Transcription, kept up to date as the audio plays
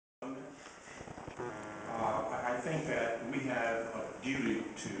think that we have a duty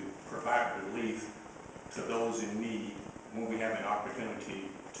to provide relief to those in need when we have an opportunity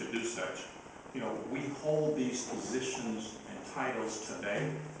to do such. You know, we hold these positions and titles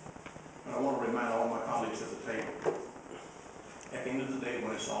today, but I want to remind all my colleagues at the table, at the end of the day,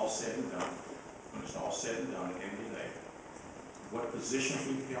 when it's all said and done, at the end of the day, what positions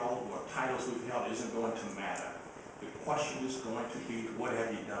we've held, what titles we've held isn't going to matter. The question is going to be, what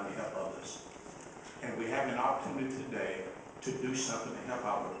have you done to help others? And we have an opportunity today to do something to help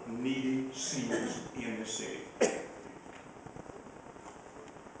our needy seniors in the city.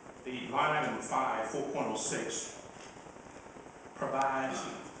 The line item 5, 4.06, provides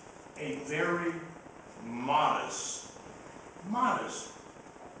a very modest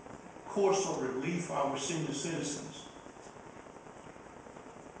course of relief for our senior citizens.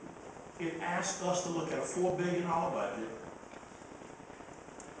 It asks us to look at a $4 billion budget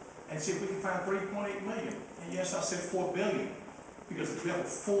and see if we can find $3.8 million. And yes, I said $4 billion because we have a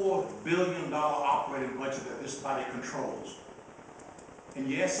 $4 billion operating budget that this body controls. And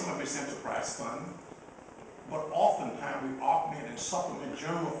yes, some of it's enterprise fund, but oftentimes we augment and supplement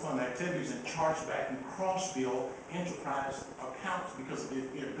general fund activities and charge back and cross-bill enterprise accounts because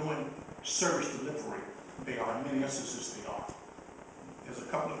they're doing service delivery. They are, in many instances they are. There's a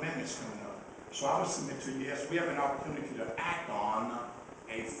couple of amendments coming up. So I would submit to you, yes, we have an opportunity to act on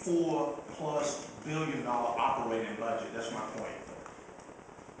a $4+ billion operating budget. That's my point.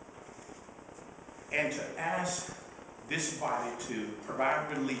 And to ask this body to provide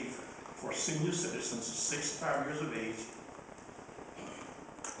relief for senior citizens 65 years of age,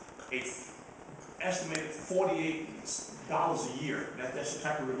 estimated $48 a year. That's the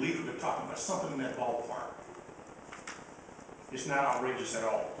type of relief we're talking about, something in that ballpark. It's not outrageous at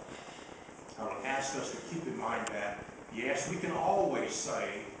all. I would ask us to keep in mind that, yes, we can always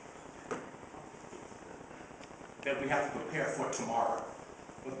say that we have to prepare for tomorrow.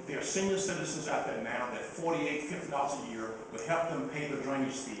 But there are senior citizens out there now that $48, $50 a year would help them pay the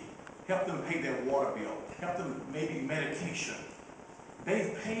drainage fee, help them pay their water bill, help them maybe medication.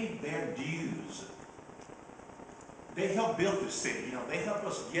 They've paid their dues. They help build this city. You know, they help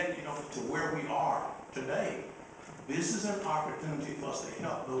us get, you know, to where we are today. This is an opportunity for us to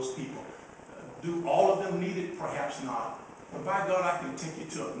help those people. Do all of them need it? Perhaps not. But by God, I can take you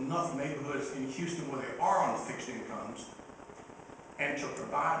to enough neighborhoods in Houston where they are on fixed incomes, and to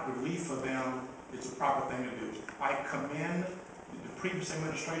provide relief for them is the proper thing to do. I commend the previous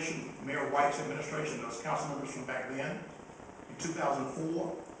administration, Mayor White's administration, those council members from back then. In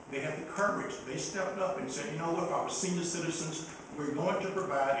 2004, they had the courage. They stepped up and said, you know what, for our senior citizens, we're going to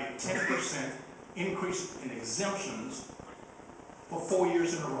provide a 10% increase in exemptions for 4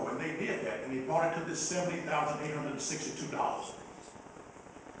 years in a row. And they did that, and they brought it to this $70,862.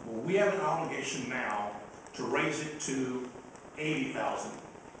 Well, we have an obligation now to raise it to $80,000.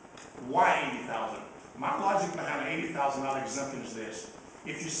 Why $80,000? My logic behind an $80,000 exemption is this: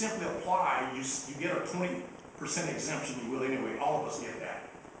 if you simply apply, you get a 20% exemption. You will anyway. All of us get that.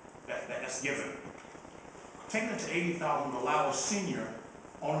 That's given. Taking it to $80,000 would allow a senior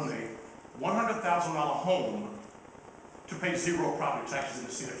owning a $100,000 home to pay 0 property taxes in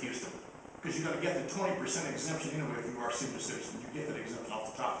the city of Houston, because you're going to get the 20% exemption anyway if you are a senior citizen. You get that exemption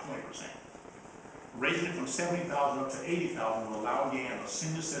off the top 20%. Raising it from $70,000 up to $80,000 will allow again a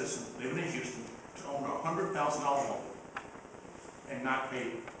senior citizen living in Houston to own a $100,000 home and not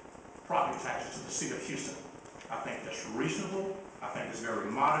pay property taxes to the city of Houston. I think that's reasonable. I think it's very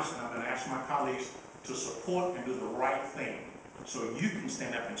modest, and I'm going to ask my colleagues to support and do the right thing, so you can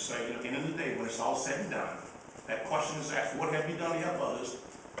stand up and say, you know, at the end of the day, when it's all said and done, that question is asked, what have you done to help others?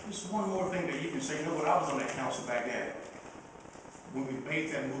 Just one more thing that you can say, you know what, I was on that council back then when we made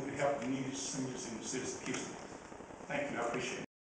that move to help the needy seniors in the city of Houston. Thank you, I appreciate it.